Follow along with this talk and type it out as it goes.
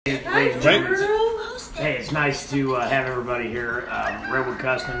ladies and gentlemen. Hey, it's nice to have everybody here. Redwood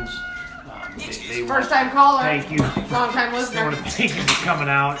Customs. First time caller. Thank you. Long time listener. I want to thank you for coming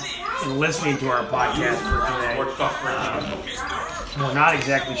out and listening to our podcast for today. We're not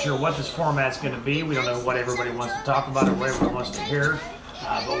exactly sure what this format's going to be. We don't know what everybody wants to talk about or what everyone wants to hear.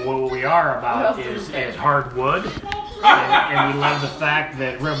 But what we are about is hardwood. And we love the fact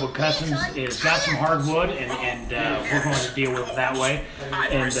that Redwood Customs has got some hardwood, and we're going to deal with it that way.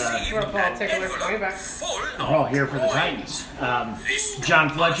 And We're all here for the Titans. John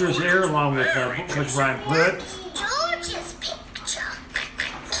Fletcher's here, along with Coach Brian Pruitt.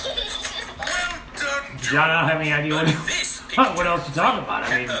 John, I don't have any idea what else to talk about.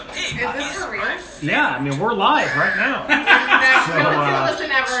 I mean, is this for real? Yeah, I mean, we're live right now. Don't listen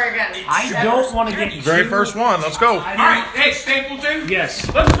ever again. I don't want to get very first one. Let's go. All right, hey Stapleton.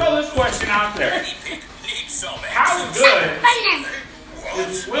 Yes. Let's throw this question out there. How good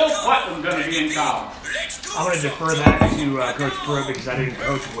is Will Putnam going to be in college? I'm going to defer that to Coach Pruitt because I didn't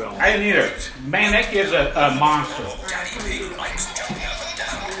coach Will. I didn't either. Man, that kid's a monster.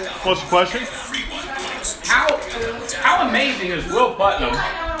 What's the question? How amazing is Will Putnam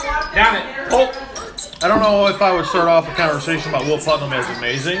down at Polk? I don't know if I would start off a conversation about Will Putnam as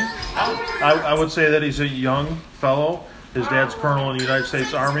amazing. I would say that he's a young fellow. His dad's colonel in the United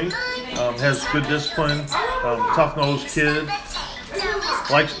States Army. Has good discipline. Tough-nosed kid.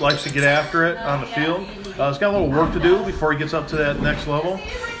 Likes to get after it on the field. He's got a little work to do before he gets up to that next level.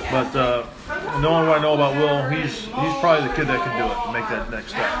 But knowing what I know about Will, he's probably the kid that can do it and make that next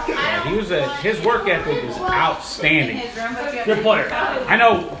step. His work ethic is outstanding. Good player. I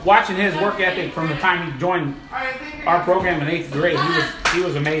know watching his work ethic from the time he joined our program in 8th grade, he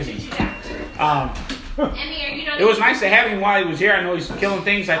was amazing. It was nice to have him while he was here. I know he's killing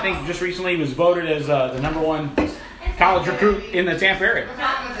things. I think just recently he was voted as the #1 college recruit in the Tampa area.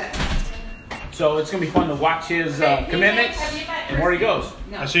 So it's going to be fun to watch his commitments and where he goes.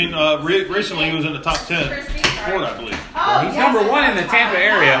 I seen recently he was in the top 10 Florida, I believe. Well, he's #1 in the Tampa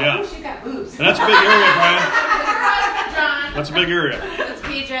area. Yeah. And that's a big area, Brian. That's a big area. It's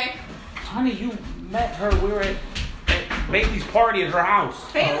PJ. Honey, you met her. We were at Bailey's party at her house.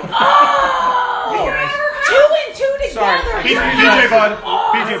 Oh! 2 and 2 together. Sorry. PJ Bud.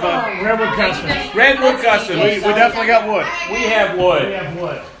 PJ Bud. Redwood Customs. Redwood Customs. We definitely got wood. We have wood. We have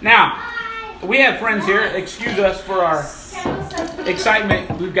wood. Now, we have friends here. Excuse us for our excitement.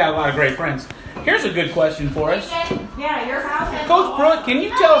 We've got a lot of great friends. Here's a good question for us. Yeah, your house. Coach Pruitt, can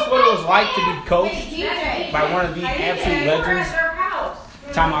you tell us what it was like to be coached by one of the absolute legends,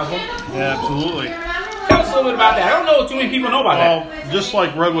 Tom Osborne? Yeah, absolutely. Tell us a little bit about that. I don't know too many people know about that. Well, just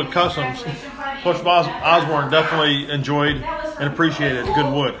like Redwood Customs, Coach Osborne definitely enjoyed and appreciated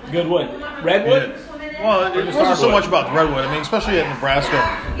good wood. Good wood. Redwood? Well, it wasn't so much about redwood. I mean, especially at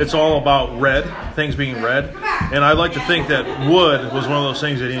Nebraska, it's all about red, things being red. And I like to think that wood was one of those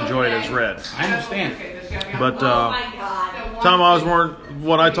things that he enjoyed as red. I understand. But Tom Osborne,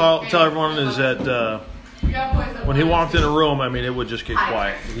 what I tell everyone is that when he walked in a room, I mean, it would just get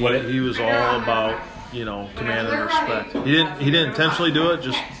quiet. He was all about, command and respect. He didn't intentionally do it,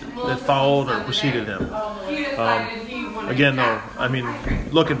 just it followed or preceded him. Again, though, I mean,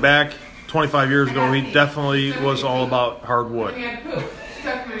 looking back 25 years ago, he definitely was all about hardwood.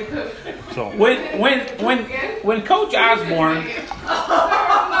 So when Coach Osborne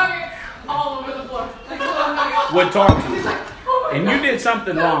would talk to you, and you did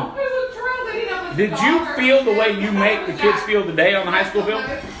something wrong, did you feel the way you make the kids feel today on the high school field?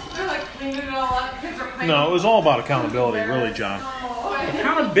 No, it was all about accountability, really, John.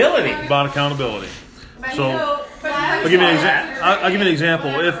 Accountability. About accountability. So I'll give you an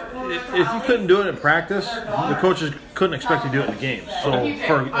example. If you couldn't do it in practice, the coaches couldn't expect you to do it in the games. So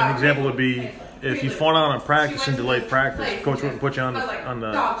for an example would be if you fought out on practice and delayed practice, the coach wouldn't put you on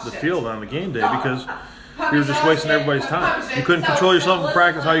the field on the game day because you were just wasting everybody's time. You couldn't control yourself in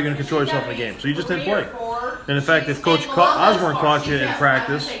practice. How are you going to control yourself in the game? So you just didn't play. And in fact, if Coach Osborne caught you in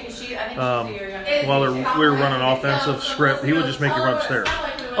practice while we were running offensive script, he would just make you run upstairs.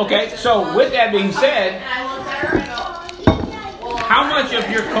 Okay, so with that being said, how much of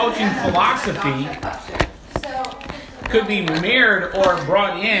your coaching philosophy could be mirrored or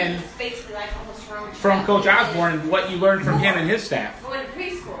brought in from Coach Osborne and what you learned from him and his staff?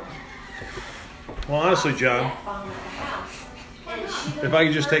 Well, honestly, John, if I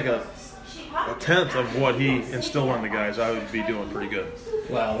could just take a tenth of what he instilled in the guys, I would be doing pretty good.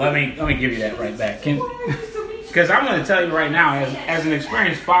 Well, let me give you that right back. Because I'm going to tell you right now, as an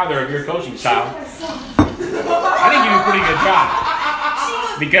experienced father of your coaching style, I think you do a pretty good job.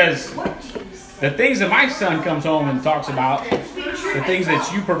 Because the things that my son comes home and talks about the things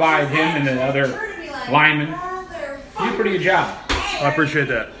that you provide him and the other linemen, you do a pretty good job. I appreciate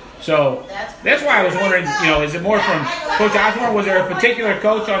that. So that's why I was wondering, is it more from Coach Osborne? Was there a particular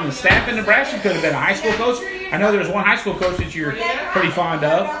coach on the staff in Nebraska? Could have been a high school coach. I know there's one high school coach that you're pretty fond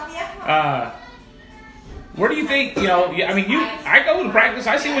of. Where do you think, I go to practice,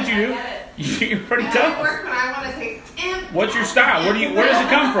 I see what you do. You're pretty tough. What's your style? Where does it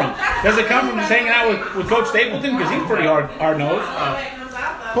come from? Does it come from just hanging out with Coach Stapleton? Because he's pretty hard-nosed.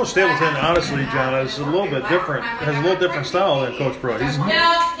 Coach Stapleton, honestly, John, is a little bit different. Has a little different style than Coach Pruitt.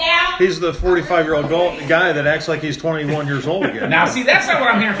 He's the 45-year-old guy that acts like he's 21 years old again. Now, see, that's not what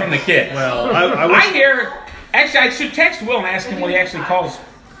I'm hearing from the kids. Well, I hear. Actually, I should text Will and ask him what he actually calls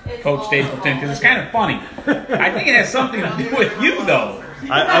Coach Stapleton, because it's kind of funny. I think it has something to do with you, though.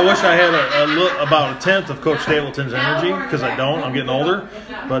 I wish I had about a tenth of Coach Stapleton's energy, because I don't. I'm getting older.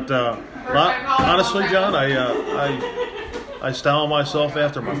 But honestly, John, I style myself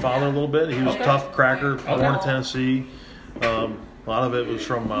after my father a little bit. He was a tough cracker, born in Tennessee. A lot of it was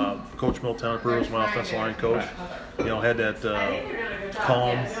from Coach Milt Tenneper, was my offensive line coach. Had that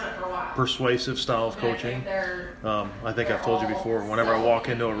calm, persuasive style of coaching. I think I've told you before, whenever I walk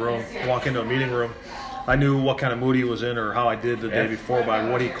into a meeting room, I knew what kind of mood he was in or how I did the day before by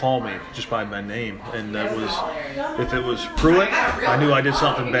what he called me, just by my name. And that was, if it was Pruitt, I knew I did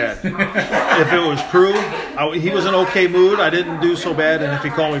something bad. If it was Pruitt, he was in okay mood, I didn't do so bad. And if he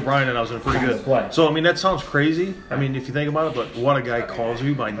called me Brian, then I was in a pretty good play. So, that sounds crazy. If you think about it, but what a guy calls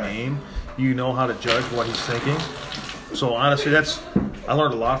you by name, you know how to judge what he's thinking. So, honestly, I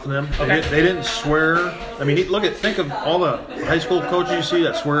learned a lot from them. Okay. They didn't swear. Think of all the high school coaches you see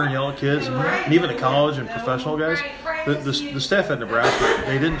that swear and yell at kids, and even the college and professional guys. The staff at Nebraska,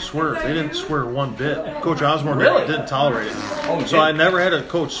 they didn't swear. They didn't swear one bit. Coach Osborne didn't tolerate it. So I never had a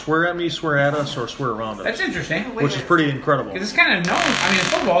coach swear at me, swear at us, or swear around us. That's interesting. Which is pretty incredible. Because it's kind of known. In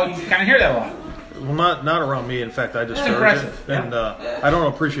football, you kind of hear that a lot. Well, not around me. In fact, I just started it. And I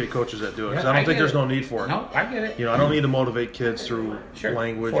don't appreciate coaches that do it, because I don't think there's no need for it. No, I get it. I don't need to motivate kids through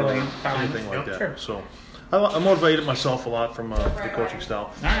language or anything like that. Sure. So I motivated myself a lot from the coaching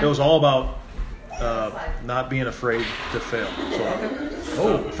style. It was all about not being afraid to fail.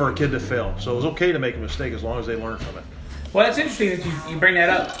 So for a kid to fail. So it was okay to make a mistake as long as they learn from it. Well, it's interesting that you bring that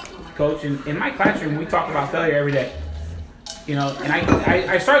up, Coach. In my classroom, we talk about failure every day. And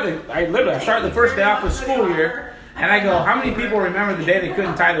I start the first day off of school year, and I go, how many people remember the day they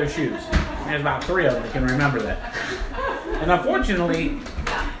couldn't tie their shoes? And there's about 3 of them that can remember that. And unfortunately,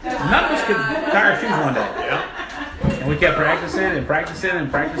 none of us could tie our shoes one day. Yeah. And we kept practicing, and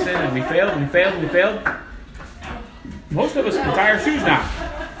we failed. Most of us can tie our shoes now.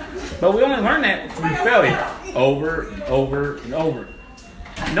 But we only learned that through failure, over and over and over.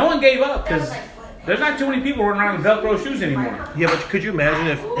 No one gave up, because there's not too many people running around in Velcro shoes anymore. Yeah, but could you imagine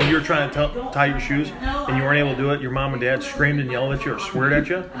if you were trying to tie your shoes and you weren't able to do it, your mom and dad screamed and yelled at you or sweared at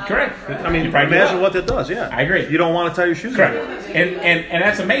you? Correct. Imagine what that does, yeah. I agree. You don't want to tie your shoes. Correct. And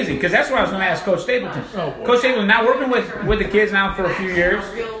that's amazing, because that's what I was going to ask Coach Stapleton. Coach Stapleton, now working with the kids now for a few years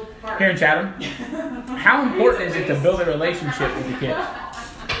here in Chatham, how important is it to build a relationship with the kids?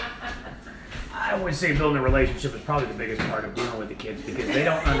 I would say building a relationship is probably the biggest part of dealing with the kids, because they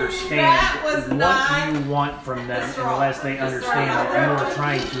don't understand what you want from them unless they understand that you are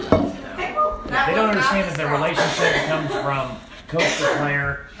trying to help them. If they don't understand that the relationship comes from coach to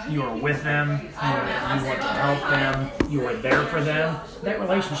player, you are with them, you want to help them, you are there for them, that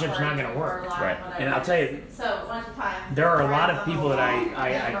relationship's not going to work. Right. And I'll tell you, there are a lot of people that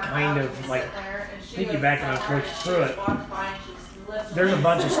I kind of like piggybacking on Coach Pruitt. There's a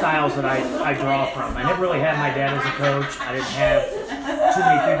bunch of styles that I draw from. I never really had my dad as a coach. I didn't have too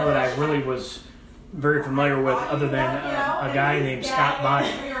many people that I really was very familiar with, other than a guy named Scott Body.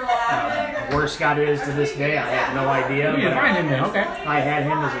 Where Scott is to this day, I have no idea. You find him then, okay. I had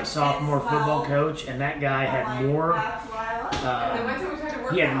him as a sophomore football coach, and that guy had more.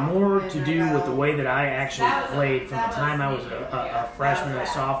 He had more to do with the way that I actually played from the time I was a freshman and a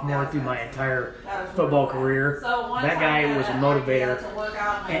sophomore through my entire football career. That guy was a motivator,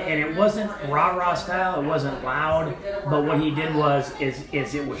 and it wasn't rah-rah style. It wasn't loud, but what he did was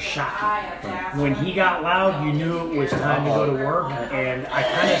it was shocking. When he got loud, you knew it was time to go to work, and I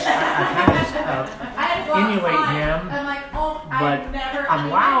kind of emulate him. But I'm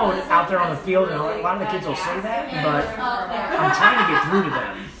loud out there on the field, and a lot of the kids will say that, but I'm trying to get through to them.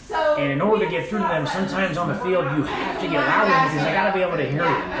 And in order to get through to them, sometimes on the field, you have to get louder, because they got to be able to hear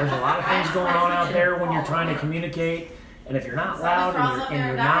you. There's a lot of things going on out there when you're trying to communicate, And if you're not loud and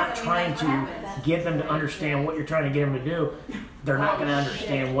you're not trying to get them to understand what you're trying to get them to do, they're not going to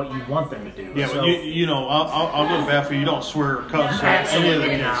understand what you want them to do. Yeah, so, but you know, I'll go to bat for you. You don't swear or cuss at any of the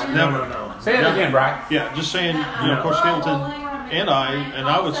kids. not. Never. No. Say that again, Brian. Yeah, just saying, Coach Stapleton and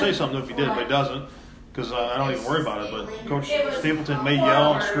I would say something if he did, but he doesn't, because I don't even worry about it. But Coach Stapleton may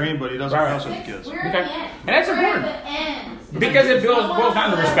yell and scream, but he doesn't cuss at the kids. Okay. And that's important. Because it boils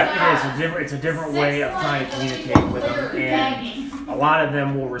down to respect. It's a different way of trying to communicate with them, and a lot of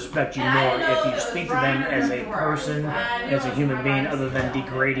them will respect you more if you speak to them as a person, as a human being, other than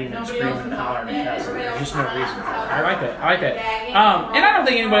degrading and screaming and hollering and cussing. There's just no reason for that. I like that. And I don't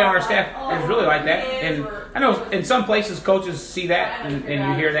think anybody on our staff is really like that. And I know in some places coaches see that, and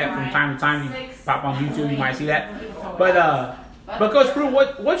you hear that from time to time. You pop on YouTube, you might see that. But Coach Prue,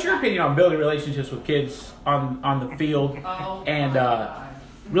 what's your opinion on building relationships with kids on the field and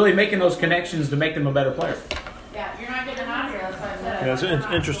really making those connections to make them a better player? Yeah, you're not getting out of here. That's what I said. Yeah, it's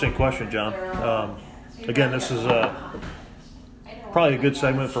an interesting question, John. Again, this is probably a good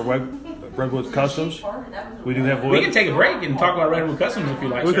segment for Redwood Customs. We do have wood. We can take a break and talk about Redwood Customs if you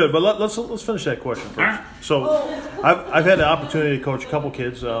like. We sir. could, but let's finish that question first. All right. So, I've had the opportunity to coach a couple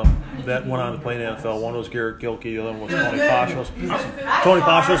kids that went on to play in the NFL. One was Garrett Gilkey, the other one was Tony Pashos. Tony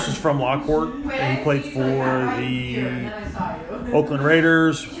Pashos is from Lockport, and he played for the Oakland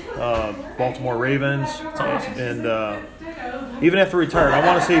Raiders, Baltimore Ravens, and even after retired, I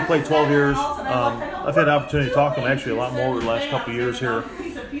want to say he played 12 years. I've had the opportunity to talk to him actually a lot more over the last couple of years here,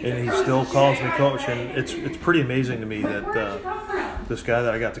 and he still calls me coach, and it's pretty amazing to me that this guy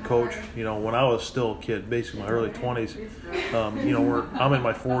that I got to coach, when I was still a kid, basically my early 20s, I'm in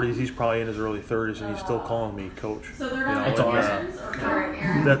my 40s, he's probably in his early 30s, and he's still calling me coach. That's awesome.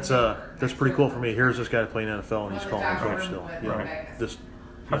 That's pretty cool for me. Here's this guy playing NFL, and he's calling me coach still. This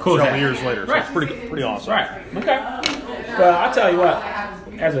cool is several that? years later, so Right. it's pretty awesome. Right. Okay. Well, I'll tell you what.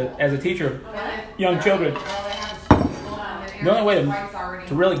 As a teacher of young children, the only way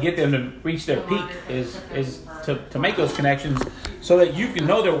to really get them to reach their peak is to make those connections so that you can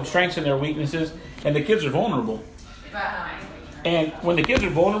know their strengths and their weaknesses, and the kids are vulnerable. And when the kids are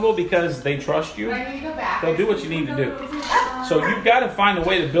vulnerable because they trust you, they'll do what you need to do. So you've got to find a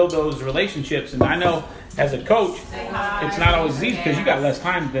way to build those relationships. And I know as a coach, it's not always easy because you got less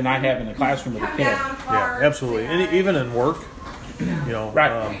time than I have in the classroom with a kid. Yeah, absolutely. And even in work,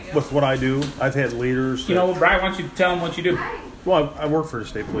 Right. with what I do, I've had leaders. Brian, why don't you tell them what you do? Well, I work for the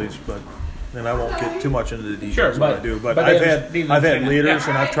state police, and I won't get too much into the details Sure, of what I but- do. But but I've they had understand leaders, that.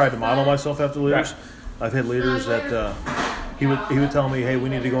 and I've tried to model myself after leaders. Right. I've had leaders that he would tell me, "Hey, we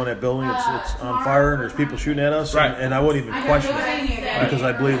need to go in that building. It's on fire, and there's people shooting at us." Right. And I wouldn't even question it because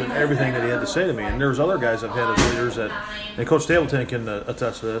I believe in everything that he had to say to me. And there's other guys I've had as leaders that, and Coach Stapleton can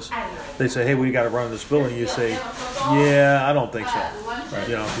attest to this. They say, "Hey, we got to run this building." You say, "Yeah, I don't think so." Right.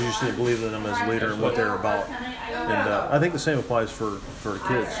 You just didn't believe in them as a leader and what they're about. And I think the same applies for the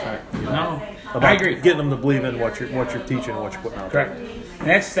kids. No, About I agree. getting them to believe in what you're teaching and what you're putting out there. Correct. And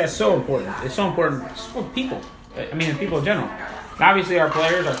that's so important. It's so important for people. I mean, people in general. And obviously, our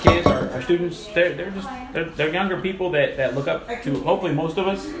players, our kids, our students, they're younger people that look up to hopefully most of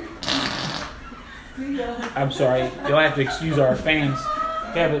us. I'm sorry, you'll have to excuse our fans.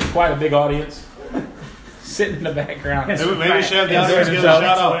 We have quite a big audience sitting in the background. Maybe we should have the audience give a shout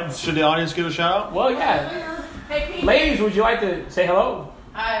out. Should the audience give a shout out? Well, yeah. Ladies, would you like to say hello?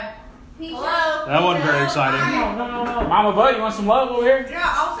 Hello. That wasn't very exciting. No. Mama Bud, you want some love over here? Yeah,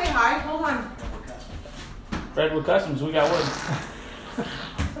 I'll say hi. Hold on. Redwood Customs, we got wood.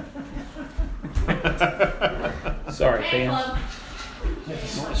 Sorry, fans.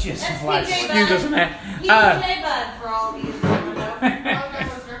 She's Excuse us, man. Bud for all of you.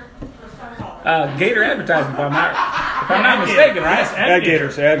 Gator Advertising, if I'm not mistaken, right? Ad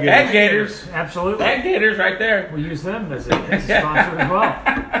Gators. Ad Gators. Absolutely. Ad Gators right there. We use them as a sponsor as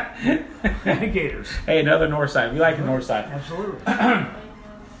well. Gators. Hey, another north side. We like the north side. Absolutely.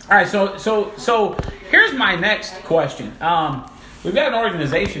 All right, so here's my next question. We've got an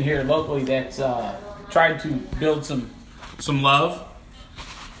organization here locally that's tried to build some love,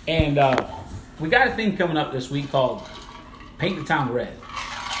 and we got a thing coming up this week called Paint the Town Red.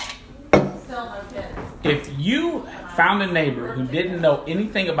 If you found a neighbor who didn't know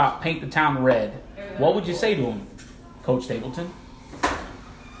anything about Paint the Town Red, what would you say to him, Coach Stapleton?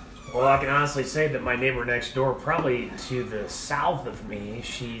 Well, I can honestly say that my neighbor next door, probably to the south of me,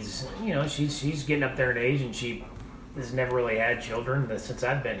 she's getting up there in age, and she has never really had children since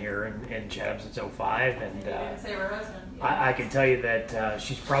I've been here in Chatham since '05, and I can tell you that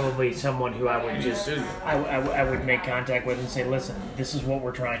she's probably someone who I would just I would make contact with and say, listen, this is what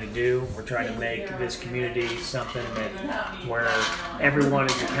we're trying to do. We're trying to make this community something where everyone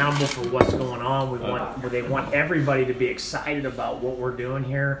is accountable for what's going on. They want everybody to be excited about what we're doing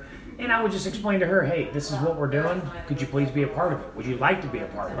here. And I would just explain to her, hey, this is what we're doing. Could you please be a part of it? Would you like to be a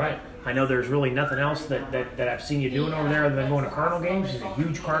part of it? Right. I know there's really nothing else that I've seen you doing over there other than going to Cardinal games. She's a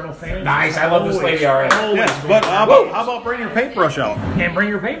huge Cardinal fan. Nice. I love this lady already. Yes, but how about bringing your paintbrush out? And bring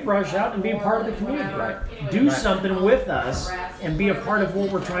your paintbrush out and be a part of the community. Right. Do something with us and be a part of what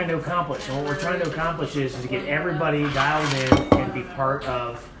we're trying to accomplish. And what we're trying to accomplish is to get everybody dialed in and be part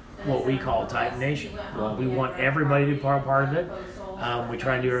of what we call Titan Nation. We want everybody to be part of it. We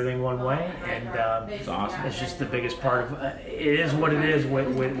try and do everything one way, and it's awesome. It's just the biggest part of it. Is what it is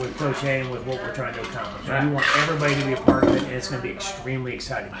with Coach A and with what we're trying to accomplish. Right. We want everybody to be a part of it, and it's going to be extremely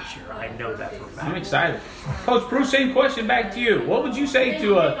exciting this year. I know that for a fact. I'm excited. Coach Bruce, same question back to you. What would you say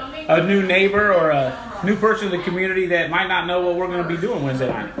to a new neighbor or a new person in the community that might not know what we're going to be doing Wednesday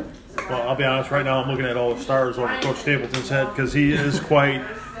night? Well, I'll be honest. Right now, I'm looking at all the stars over Coach Stapleton's head because he is quite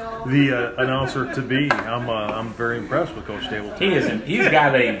the announcer to be. I'm very impressed with Coach Stapleton. He's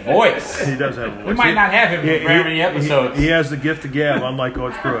got a voice. He does have a voice. We might not have him for very many episodes. He has the gift of gab, unlike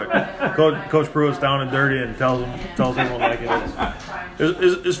Coach Pruitt. Coach Pruitt's down and dirty and tells everyone like it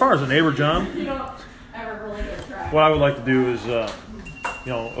is. As far as a neighbor, John, what I would like to do is,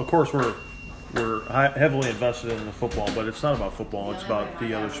 of course we're heavily invested in the football, but it's not about football. It's about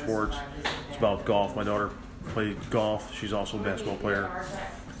the other sports. It's about golf. My daughter played golf. She's also a basketball player.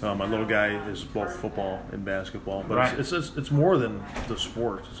 My little guy is both football and basketball, but right. it's more than the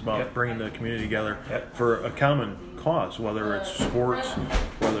sports. It's about bringing the community together for a common cause, whether it's sports,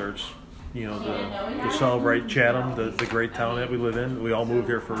 whether it's to celebrate Chatham, the great town that we live in. We all moved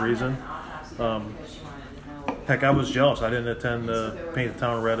here for a reason. Heck, I was jealous. I didn't attend the Paint the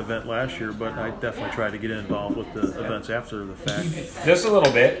Town Red event last year, but I definitely tried to get involved with the events after the fact. Just a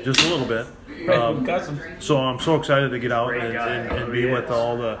little bit. Just a little bit. So I'm so excited to get out and be with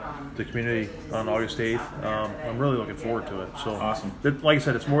all the community on August 8th. I'm really looking forward to it. So awesome. Like I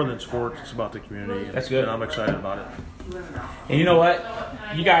said, it's more than sports. It's about the community. That's good. And I'm excited about it. And you know what?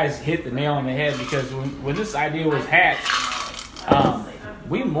 You guys hit the nail on the head because when this idea was hatched,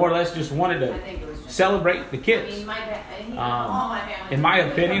 we more or less just wanted to celebrate the kids. In my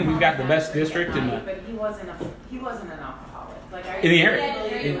opinion, we've got the best district in the area.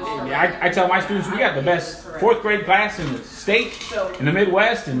 I tell my students we got the best fourth grade class in the state, in the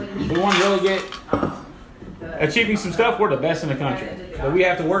Midwest, and if we want to really get achieving some stuff, we're the best in the country. But we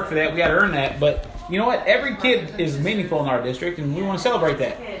have to work for that. We got to earn that. But you know what? Every kid is meaningful in our district, and we want to celebrate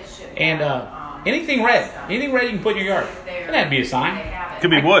that. And anything red you can put in your yard. It doesn't have to be a sign. It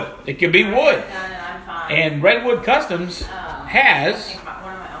could be wood. It could be wood. And Redwood Customs has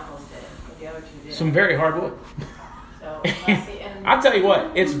some very hard wood. I'll tell you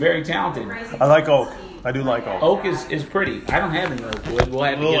what, it's very talented. I like oak. I do like oak. Oak is pretty. I don't have any oak wood. We'll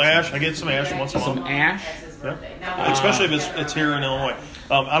have a little ash. I get some ash once in a while. Some ash. Yeah. Especially if it's here in Illinois.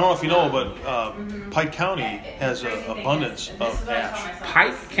 I don't know if you know, but Pike County has an abundance of ash.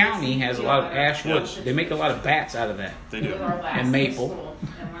 Pike County has a lot of ash wood. Yes. They make a lot of bats out of that. They do. And maple.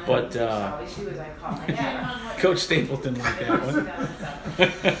 But Coach Stapleton liked that one.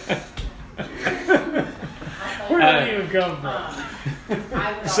 Where did it even come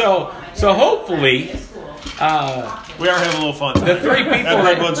from? So hopefully, we are having a little fun.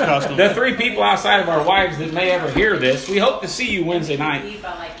 The three people outside of our wives that may ever hear this, we hope to see you Wednesday night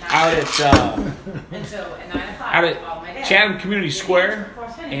out at Chatham Community Square,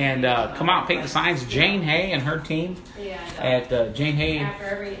 and come out and paint the signs. Jane Hay and her team at Jane Hay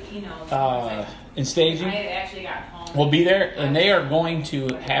in staging will be there, and they are going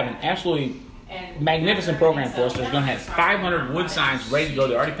to have an absolutely magnificent program for us. They're going to have 500 wood signs ready to go.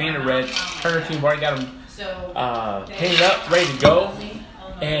 They're already painted red. Her team already got them painted up, ready to go.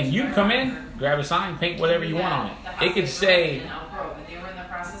 And you can come in, grab a sign, paint whatever you want on it. It could say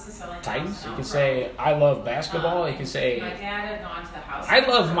Titans. It could say I love basketball. It could say I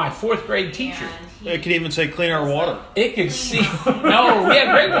love my fourth grade teacher. It could even say clean our water. It could see. No, we have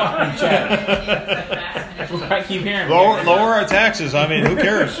great water in Chatham. That's what I keep hearing. Lower our taxes. I mean, who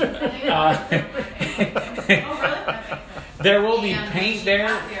cares? There will be paint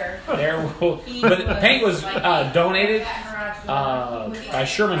there. But the paint was donated by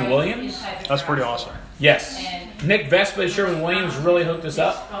Sherman Williams. That's pretty awesome. Yes. Nick Vespa at Sherman Williams really hooked us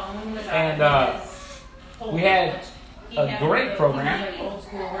up. And we had a great program.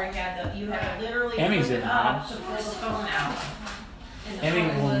 where you had to literally Emmy's flip in it the up house. to pull the phone out. And the Emmy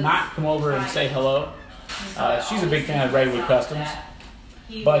phone will was not come over and say hello. She's a big fan of Redwood Customs.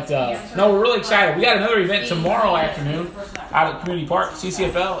 he But was answering no, we're really excited. We got another event the tomorrow phone afternoon the person that out at Community Park.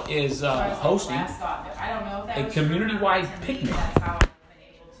 CCFL is So I was like, hosting last thought, but I don't know if that a was true or not, community-wide but to me, picnic that's how I've been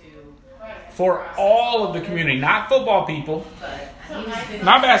able to for all of the community, not football people, but he was been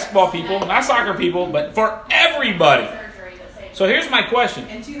not basketball people, not soccer people, but for everybody. surgery that saved So here's my question.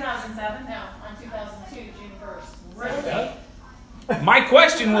 in 2007? No, on 2002, June 1st. Really? My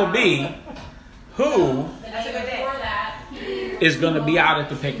question will be, who That's a good day. Before that, he is going to be out at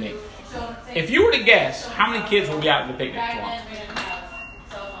the picnic? If you were to guess, how many kids will be out at the picnic tomorrow?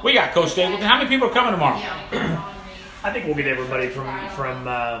 We got Coach Stapleton. How many people are coming tomorrow? I think we'll get everybody from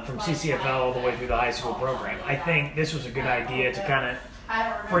CCFL all the way through the high school program. I think this was a good idea to kind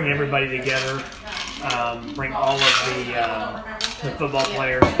of bring everybody together, bring all of the football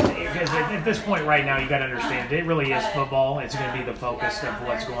players. Because at this point right now, you got to understand, it really is football. It's going to be the focus of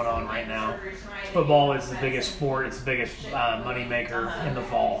what's going on right now. Football is the biggest sport. It's the biggest money maker in the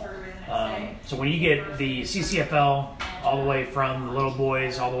fall. So when you get the CCFL all the way from the little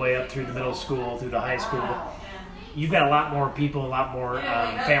boys all the way up through the middle school, through the high school, you've got a lot more people, a lot more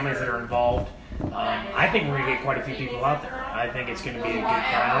families that are involved. I think we're going to get quite a few people out there. I think it's going to be a good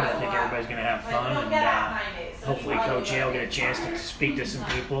crowd. I think everybody's going to have fun, and hopefully Coach Hale will get a chance to speak to some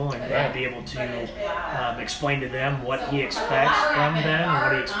people and be able to explain to them what he expects from them and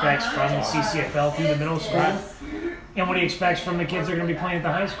what he expects from the CCFL through the middle school and what he expects from the kids that are going to be playing at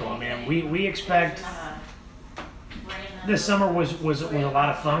the high school. I mean, we expect... This summer was a lot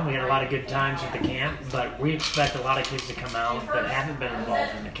of fun. We had a lot of good times at the camp, but we expect a lot of kids to come out that haven't been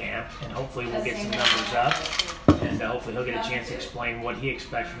involved in the camp, and hopefully we'll get some numbers up, and hopefully he'll get a chance to explain what he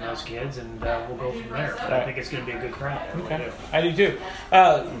expects from those kids, and we'll go from there. But I think it's going to be a good crowd. Okay. I do too.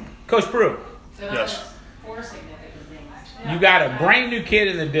 Coach Prue, Yes. you got a brand new kid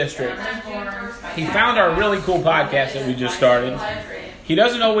in the district. He found our really cool podcast that we just started. He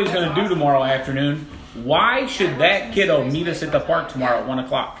doesn't know what he's going to do tomorrow afternoon. Why should that kiddo meet us at the park tomorrow at 1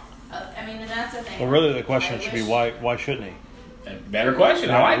 o'clock? I mean, that's the thing. Well, really, the question should be why shouldn't he? Better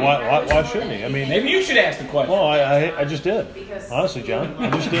question. I like it. Why shouldn't he? I mean, Maybe you should ask the question. well, I just did. Honestly, John, I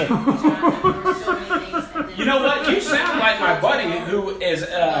just did. You know what? You sound like my buddy who is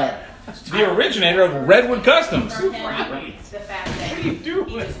the originator of Redwood Customs. The fact that he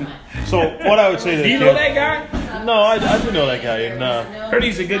just went. So what I would say to Do you the know kid, that guy? no, I do know that guy, and Heard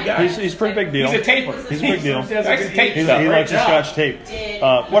he's a good guy. he's a pretty big deal. He's a taper. He's a big deal. He likes to tape He stuff. likes to Right? scotch tape.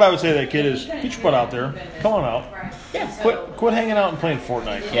 What I would say to that kid is, get your butt out there, come on out, quit hanging out and playing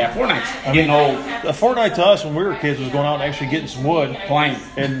Fortnite. Yeah, Fortnite's getting old. A Fortnite to us when we were kids was going out and actually getting some wood, Playing.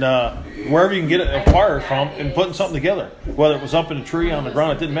 and wherever you can get a fire from, and putting something together. Whether it was up in a tree, on the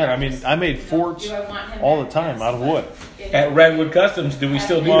ground, it didn't matter. I mean, I made forts all the time out of wood. At Redwood Customs, do we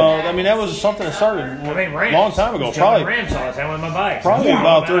still do Well, that? I mean, that was something that started I mean, a Rams. long time ago. Jumping Probably Rams all the time with my bike. Probably Yeah.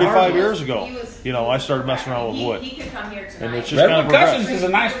 about 35 Hardwood. years ago. You know, I started messing around with wood. He could come here tonight. And it's just kind of Redwood Customs progressed. is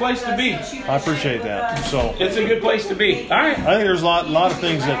a nice place to be. I appreciate that. So It's a good place to be. All right. I think there's a lot of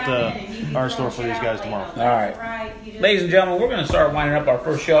things that are in store for these guys tomorrow. All right. Ladies and gentlemen, we're going to start winding up our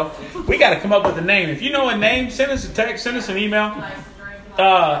first show. We got to come up with a name. If you know a name, send us a text, send us an email.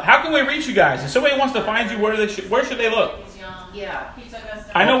 How can we reach you guys? If somebody wants to find you, where should they look? Yeah. He took us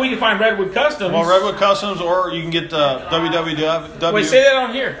to I know we can find Redwood Customs. Well, Redwood Customs, or you can get Wait, say that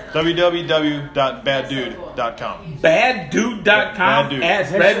on here. www.baddude.com. Baddude.com Bad Dude.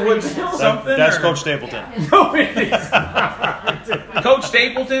 at Redwood something? That's or- Coach Stapleton. No, it is Coach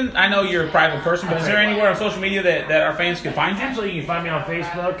Stapleton, I know you're a private person, but is there anywhere on social media that our fans can find you? Absolutely, you can find me on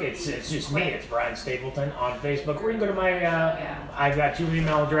Facebook. It's just me. It's Brian Stapleton on Facebook. Or you can go to my. I've got 2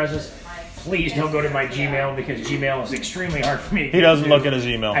 email addresses. Please don't go to my Gmail because Gmail is extremely hard for me. He doesn't look at his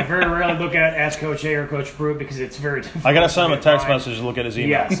email. I very rarely look at Ask Coach A or Coach Pruitt because it's very difficult. I gotta send him a to text find. message to look at his email.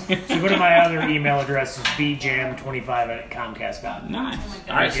 Yes. So go to my other email address is bjam25@comcast.com. Nice.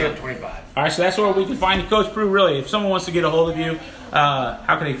 All right, so bjam25. all right, so that's where we can find you, Coach Prue. Really, if someone wants to get a hold of you,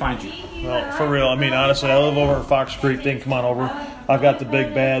 how can they find you? Well, for real, I mean, honestly, I live over in Fox Creek. They can come on over. I've got the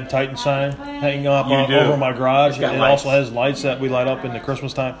big bad Titan sign hanging up You do. over my garage. It's got It lights. also has lights that we light up in the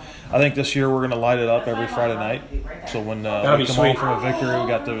Christmas time. I think this year we're going to light it up every Friday night. So when That'll we be come sweet. home from a victory, we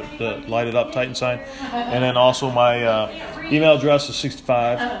got the lighted up Titan sign. And then also my email address is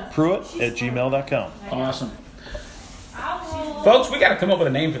 65pruitt@gmail.com. Awesome. Folks, we got to come up with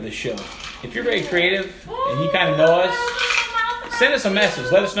a name for this show. If you're very creative and you kind of know us, send us a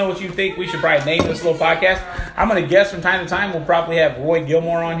message. Let us know what you think we should probably name this little podcast. I'm going to guess from time to time we'll probably have Roy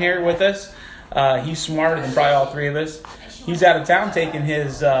Gilmore on here with us. He's smarter than probably all 3 of us. he's out of town taking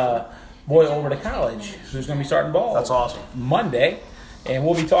his boy over to college, who's going to be starting ball. That's awesome. Monday, and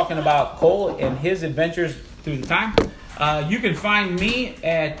we'll be talking about Cole and his adventures through the time. You can find me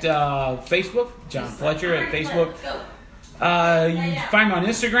at Facebook, John Fletcher at Facebook. You can find me on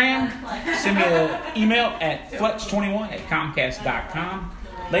Instagram. Send me an email at fletch21@comcast.com.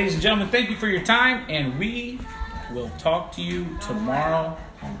 Ladies and gentlemen, thank you for your time, and we will talk to you tomorrow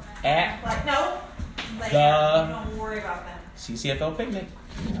at the CCFL Picnic.